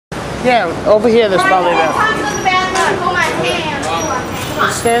Yeah, over here there's probably Time enough. to go to the bathroom, pull my hands. Come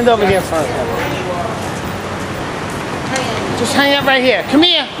on. Stand over here first. Just hang out right here. Come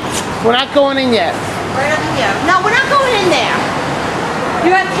here. We're not going in yet. Right over here. No, we're not going in there.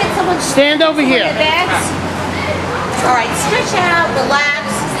 You have kids, someone Stand over here. their bags. All right, stretch out, relax.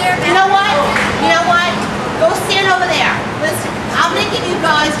 You know what? You know what? Go stand over there. Listen, I'm gonna give you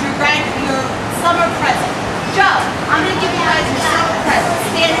guys your summer present. Joe, I'm gonna give you guys your summer present.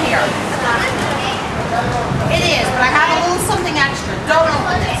 Stand here. It is, but I have a little something extra. Don't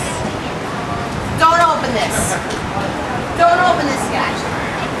open this. Don't open this. Don't open this yet.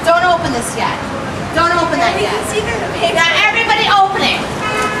 Don't open this yet. Don't open that yet. Now everybody open it.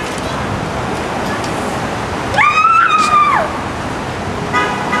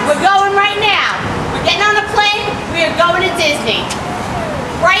 We're going right now. We're getting on a plane. We are going to Disney.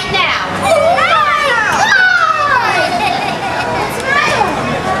 Right now.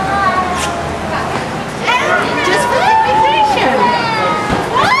 Just for the vacation.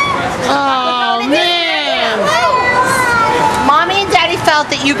 Oh, man. Mommy and Daddy felt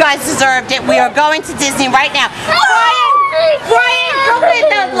that you guys deserved it. We are going to Disney right now. Brian, go get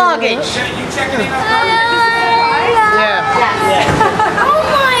that luggage. You checking in on Yeah. Oh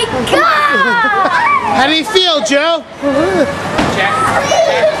my God! How do you feel, Joe? check?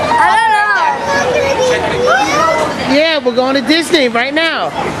 I don't know. Yeah, we're going to Disney right now.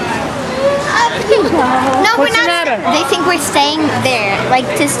 No, What's we're the not. matter? They think we're staying there, like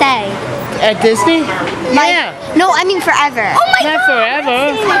to stay. At Disney? Like, Yeah. No, I mean forever. Oh my Not God! forever.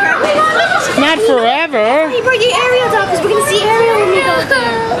 Not forever. Hey, bring your Ariel down because we're gonna see Ariel when we go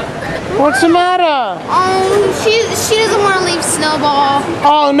there. What's the matter? She doesn't want to leave Snowball.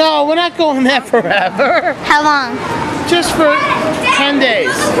 Oh, no, we're not going there forever. How long? Just for 10 days.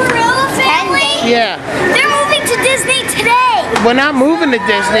 10 days. Yeah. They're moving to Disney today. We're not moving to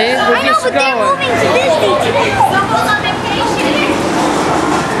Disney. We're I know, just but they're going. moving to Disney today. Someone's on vacation.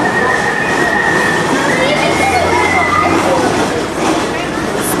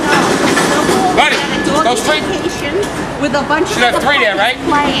 Buddy, go straight. Vacation with a bunch Should have of 3 there, right?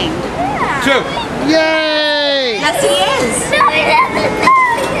 playing. 2. Yay! Yes, he is.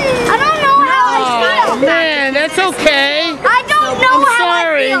 I don't know how I Oh, feel. man, that's okay. I don't know I'm how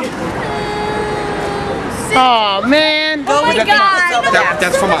sorry. I feel. Oh, man. Oh my God.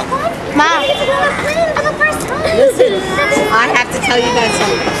 That's for Mom. Mom. For the first time. Listen, I have to tell you guys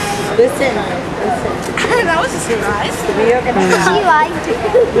something. Listen. That was a surprise. We are gonna She liked it.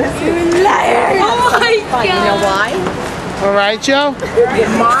 You liar. Oh my God. You know why? All right, Joe?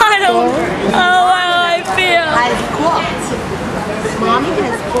 I don't know how I feel. Has booked. Mommy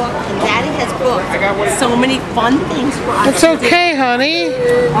has booked and Daddy has booked so many fun things for us. It's okay, honey.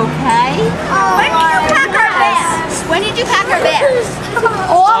 Okay? When did you pack our bags? When did you pack our bags?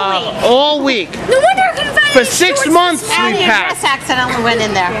 All week. No wonder I couldn't find For any 6 shorts. months And we your dress packed. accidentally went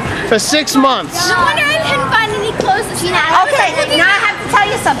in there. For 6 months. No wonder I couldn't find any clothes that she had. Okay, now I have to tell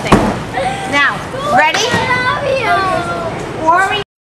you something. Now, ready? I love you. Worry.